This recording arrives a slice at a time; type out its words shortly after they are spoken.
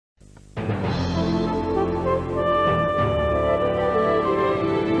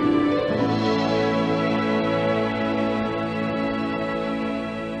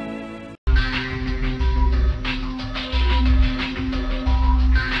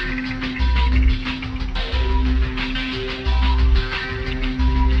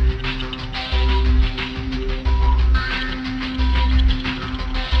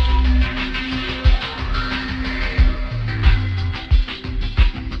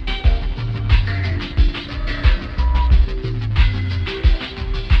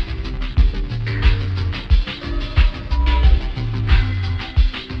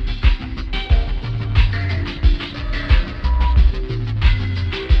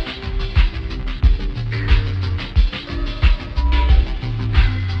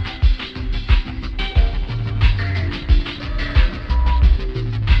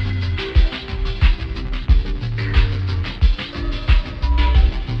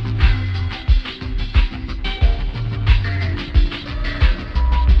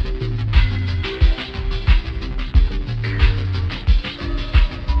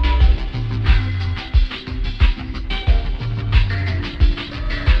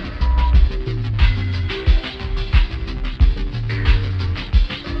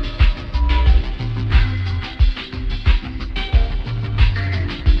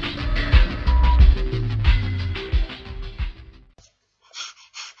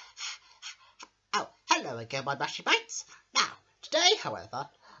Hello again, my mushy mates. Now, today, however,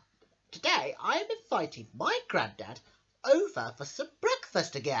 I am inviting my granddad over for some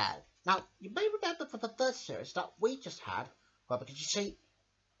breakfast again. Now, you may remember from the first series that we just had, well, because you see,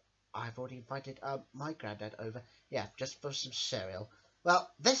 I've already invited my granddad over, just for some cereal. Well,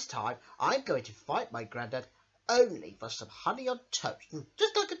 this time, I'm going to invite my granddad only for some honey on toast,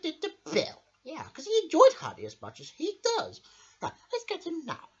 just like I did to Bill. Yeah, because he enjoyed honey as much as he does. Now, let's get him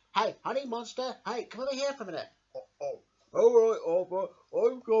now. Hey, honey monster, hey, come over here for a minute. All right, Arthur,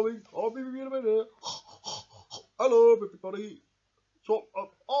 I'm coming. I'll be with you in a minute. Hello, everybody. So,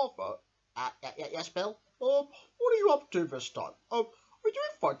 Arthur. Yes, Bill? What are you up to this time? You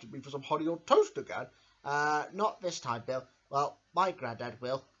invited me for some honey on toast again? Not this time, Bill. Well, my granddad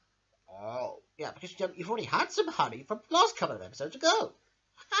will. Oh. Yeah, because you've already had some honey from the last couple of episodes ago.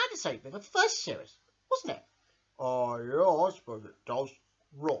 And the same thing with the first series, wasn't it? Oh, yeah, I suppose it does.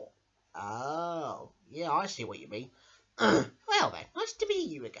 Raw. Oh, yeah, I see what you mean. Well then, nice to meet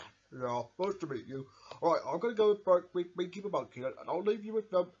you again. Yeah, nice to meet you. All right, I'm going to go with Minky the Monkey, and I'll leave you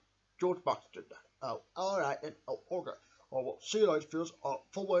with George Buxton. Oh, all right then. Oh, okay. Oh, well, see you later, Fields.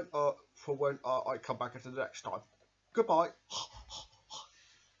 For when I come back at the next time. Goodbye.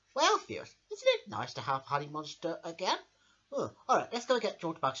 Well, viewers, isn't it nice to have Honey Monster again? All right, let's go get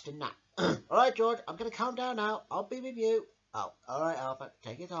George Buxton now. All right, George, I'm going to calm down now. I'll be with you. Oh, all right, Alpha,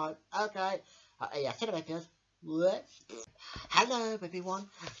 take your time. Okay. See you later, viewers. Hello, everyone,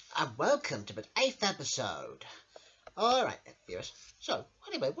 and welcome to the 8th episode. All right, viewers. So,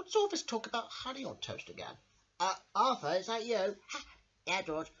 anyway, what's all this talk about honey on toast again? Arthur, is that you? Yeah,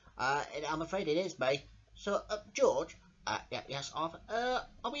 George. I'm afraid it is me. So, George. Yes, Arthur.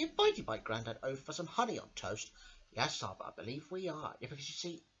 Are we inviting my granddad over for some honey on toast? Yes, Arthur, I believe we are. Yeah, because you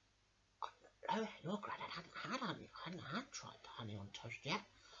see, your granddad hadn't tried honey on toast yet.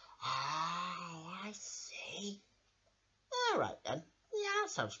 Oh, I see. All right then. Yeah, that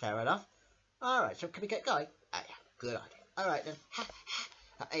sounds fair enough. All right, so can we get going? Yeah, good idea. All right then.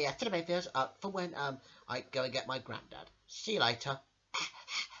 To the Mayfields, for when I go and get my granddad. See you later.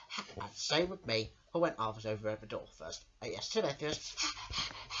 Same with me for when Arthur's over at the door first. Yes, to the Mayfields.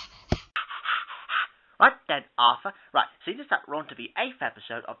 Right then, Arthur. Right, seeing as that we're on to the 8th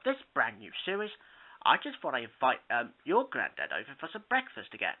episode of this brand new series, I just thought I'd invite your granddad over for some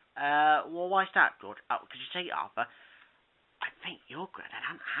breakfast again. Well, why's that, George? Oh, because you see, Arthur, I think your granddad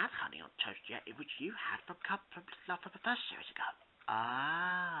hadn't had honey on toast yet, which you had from the first series ago.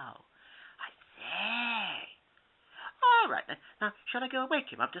 Oh, I see. All right then. Now, shall I go and wake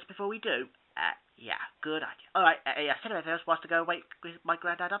him up just before we do? Yeah, good idea. All right, see you later. Wants to go and wake my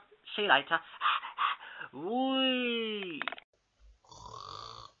granddad up. See you later. Whee!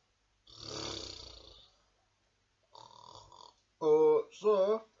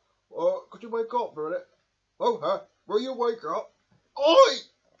 Sir, could you wake up for a minute? Oh, will you wake up? Oi!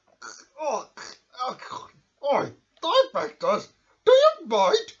 Oi! Directors, do you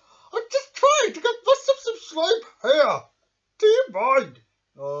mind? I'm just trying to get some sleep here. Do you mind?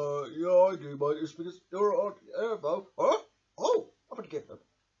 Yeah, I do mind. It's because you're on air, though. Huh? Oh, I'm gonna give them.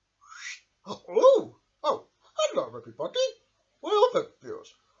 Oh, hello, everybody. Well, then,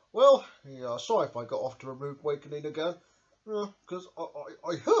 viewers. Well, yeah, sorry if I got off to a rude awakening again. Because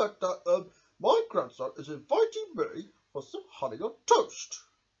I heard that my grandson is inviting me for some honey on toast.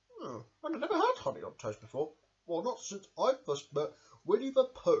 And I've never had honey on toast before. Well, not since I first met Winnie the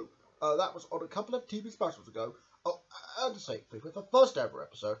Pooh. That was on a couple of TV specials ago. And the same thing with the first ever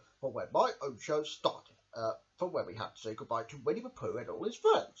episode for when my own show started. From when we had to say goodbye to Winnie the Pooh and all his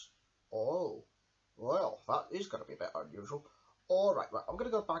friends. Oh, well, that is going to be a bit unusual. All right, I'm going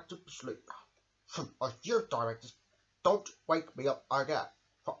to go back to sleep now. You directors, don't wake me up again.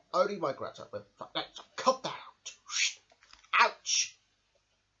 For only my grandson will. Cut that out. Ouch.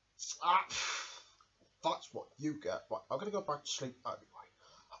 That's what you get. Right, I'm going to go back to sleep anyway.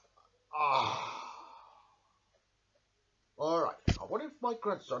 All right. I wonder if my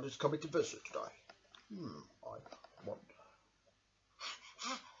grandson is coming to visit today. I wonder.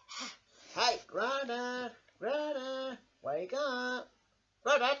 Hey, Granddad, wake up.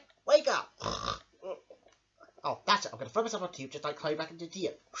 Granddad, wake up. Oh, that's it. I'm going to throw myself on to you just like climbing back into the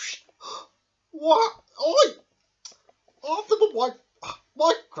you. What? Oi! After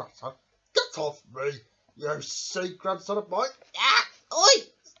my grandson, get off me, you silly grandson of mine. Oi!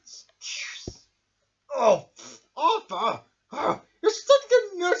 Oh, Arthur! You're such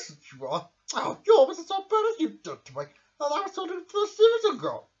a nuisance, you are. Oh, you always so bad as you done to me. Oh, that was only the first series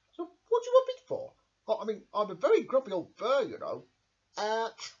ago. So, what do you want me for? I mean, I'm a very grumpy old bear, you know.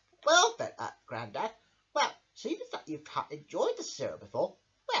 Well then, Grandad. Well, seeing as that you've enjoyed the cereal before,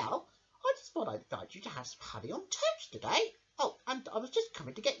 well, I just thought I'd invite wanted you to have some honey on toast today. Oh, and I was just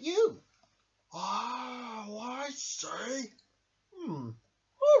coming to get you. Oh, I see. All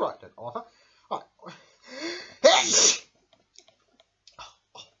right then, Arthur. Right.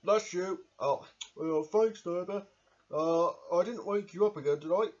 Bless you. Oh, well, thanks, neighbour. I didn't wake you up again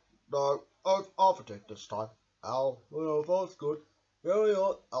tonight. No, Arthur did this time. Oh, well, that's good. Here we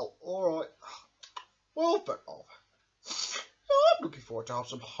are. Oh, all right. Well then, Arthur. I'm looking forward to have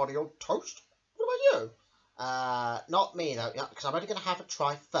some honey on toast. What about you? Not me though, because I'm only going to have a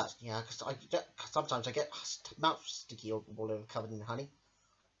try first, because sometimes I get mouth sticky all over covered in honey.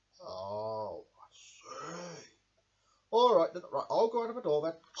 Oh, I see. All right, then. Right, I'll go out of my door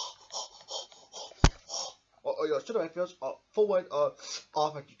then. Yeah, sit down first. Full weight.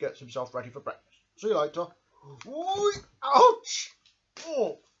 Arthur gets himself ready for breakfast. See you later. Oi, ouch!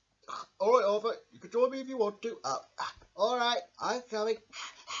 Oh. All right, Arthur, you can join me if you want to. All right, I'm coming.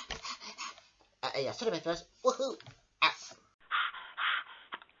 Yeah, sit down first. Woohoo!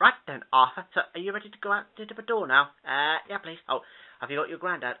 Right then, Arthur. So, are you ready to go out into the door now? Yeah, please. Oh, have you got your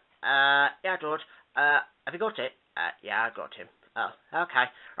granddad? Yeah, George. Have you got it? Yeah, I got him. Oh, okay.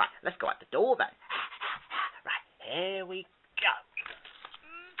 Right, let's go out the door then. Right, here we go.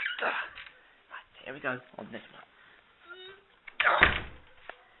 Right, here we go on this one.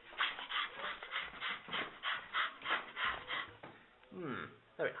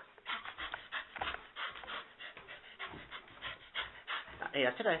 There we go.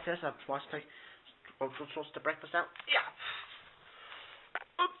 Yeah, today first I want to take all sorts of breakfast out. Yeah.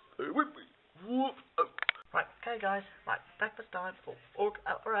 Right, okay guys. Right, breakfast time.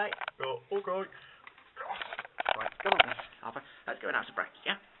 Alright. Okay. Right, come on, Arthur. Let's go and have some breakfast,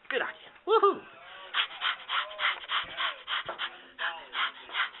 yeah? Good idea. Woohoo!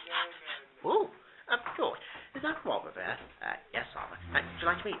 Ooh, George, is that Rob over there? Yes, Arthur. Would you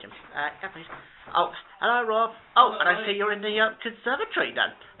like to meet him? Yeah, please. Oh, hello, Rob. Oh, and I see you're in the conservatory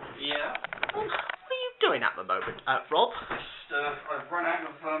then. Yeah. What are you doing at the moment, Rob? Just, I've run out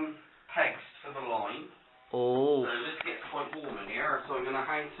of pegs for the line. Oh. So this gets quite warm in here, so I'm gonna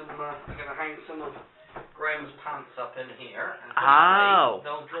hang some of Graham's pants up in here, and hopefully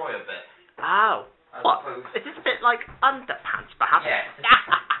they'll dry a bit. Oh. What? Is this a bit like underpants, perhaps? Yes.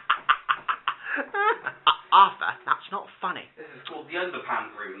 Arthur, that's not funny. This is called the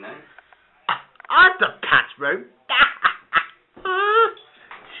underpant room then. Underpants room?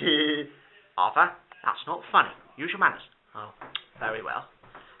 Arthur, that's not funny. Use your manners. Oh, very well.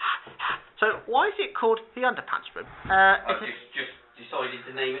 So, why is it called the underpants room? I've just decided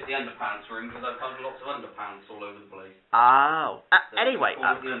to name it the underpants room because I've found lots of underpants all over the place. Oh. So Anyway. It's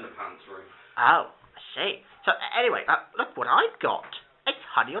called the underpants room. Oh, I see. So, anyway, look what I've got. It's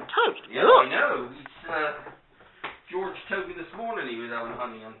honey on toast. Yeah, Look. I know. George told me this morning he was having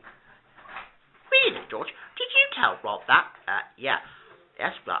honey on. Really, George? Did you tell Rob that? Yeah.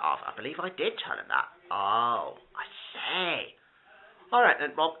 Yes, but I believe I did tell him that. Oh, I see. All right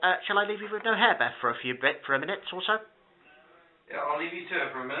then, Rob. Shall I leave you with no hairband for a minute or so? Yeah, I'll leave you to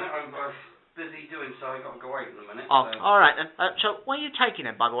it for a minute. I'm busy doing so. I've got to go out in a minute. Oh, So. all right then. So, where are you taking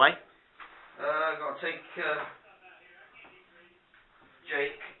him, by the way? I've got to take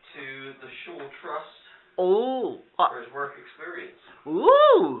Jake to the Shaw Trust Oh. for his work experience.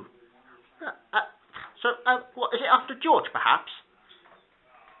 Ooh. What is it after George, perhaps?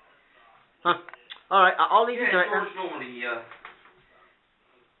 Huh. All right, I'll leave you to it then. George normally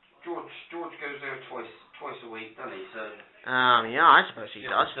George goes there twice a week, doesn't he? So. Yeah, I suppose he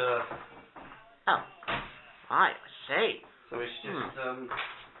does. Oh. Right, I see. So it's just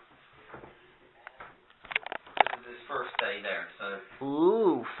this is his first day there, so.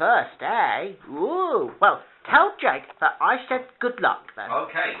 Ooh, first day. Ooh. Well, tell Jake that I said good luck then.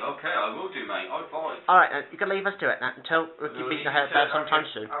 Okay, I will do, mate. High five. All right, then you can leave us to it then until you meet the head sometime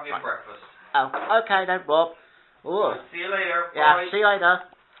soon. Have your breakfast. Oh, okay then, Rob. Ooh. See you later. Yeah, Bye. see you later.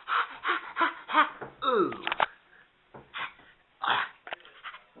 Ooh.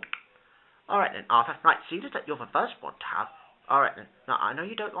 All right then, Arthur. Right, see that you're the first one to have. All right then. Now I know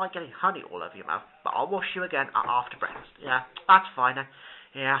you don't like getting honey all over your mouth, but I'll wash you again after breakfast. Yeah, that's fine then.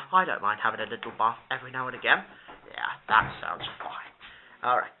 Yeah, I don't mind having a little bath every now and again. Yeah, that sounds fine.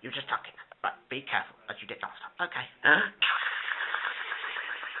 All right, you just tuck in. But be careful as you did last time. Okay.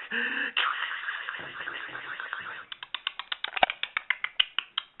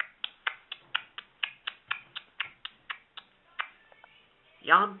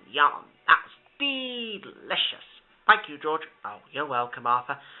 Yum, yum. That's delicious. Thank you, George. Oh, you're welcome,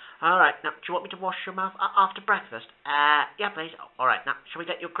 Arthur. All right, now, do you want me to wash your mouth after breakfast? Yeah, please. Oh, all right, now, shall we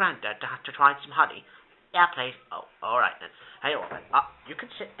get your granddad to try some honey? Yeah, please. Oh, all right then. Hey, all right. You can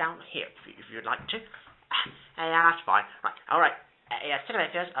sit down here if you'd like to. Yeah, that's fine. Right, all right. Yeah, Cinema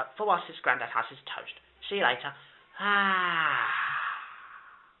Fears, for whilst his granddad has his toast. See you later.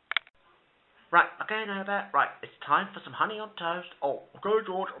 Right, okay, Norbert. Right, it's time for some honey on toast. Oh, okay,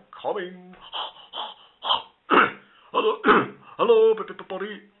 George, I'm coming. Hello, hello,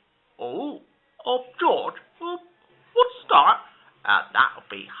 everybody. Oh, George, what's that? That'll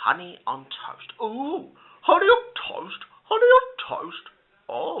be honey on toast. Ooh, honey on toast? Honey on toast?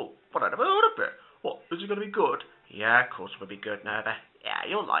 Oh, but I never heard of it. What, is it going to be good? Yeah, of course it will be good, Norbert. Yeah,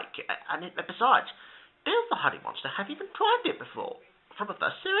 you'll like it. And besides, Bill the Honey Monster, have you even tried it before? From the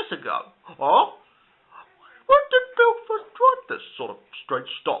first series ago. Oh? When did Bill first try this sort of strange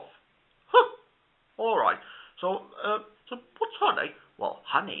stuff? Huh. Alright. So what's honey? Well,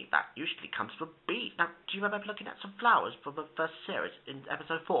 honey, that usually comes from bees. Now, do you remember looking at some flowers from the first series in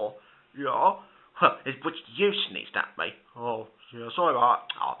episode 4? Yeah. Which you sneezed at me. Oh, yeah, sorry about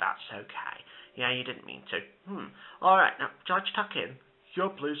that. Oh, that's okay. Yeah, you didn't mean to. Alright, now, Judge, tuck in. Yeah,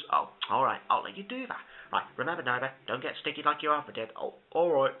 please. Oh, alright, I'll let you do that. Right, remember, Norbert, don't get sticky like your other did. Oh,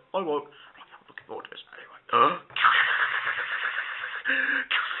 alright, I won't. Right, I'm looking forward to this anyway.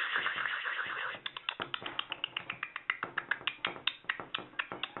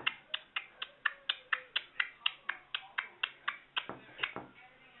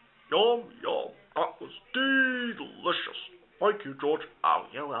 Yum, yum. That was delicious. Thank you, George. Oh,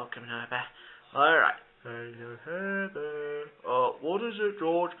 you're welcome, Norbert. Alright. Hello, Heather. What is it,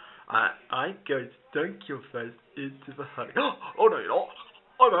 George? I'm going to dunk your face into the honey. Oh, no, you're not.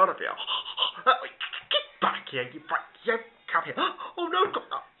 I'm out of here. Get back here, you brat. You come here. Oh, no, stop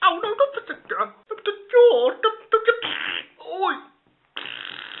that. Oh, no, not Mr. George. Don't get... Oi.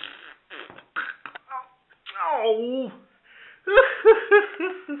 Oh.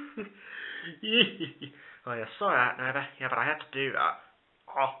 Oh, yeah, sorry that, Norbert. Yeah, but I had to do that.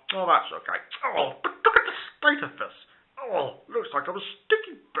 Oh, that's okay. Oh, but look at the state of this. Oh, looks like I'm a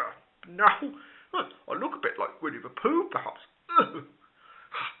sticky bird. Now, I look a bit like Winnie the Pooh, perhaps.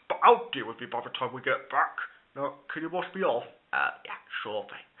 But I'll deal with you by the time we get back. Now, can you wash me off? Yeah, sure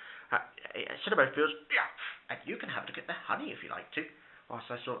thing. Cinema Fears, yeah. And you can have a look at the honey if you like to,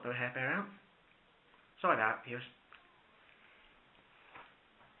 whilst I sort the hair bear out. Sorry about that, Piers.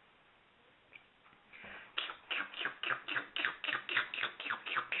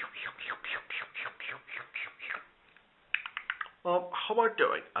 How am I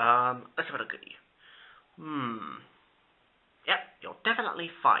doing? Let's have a look at you. Yep, you're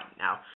definitely fine now.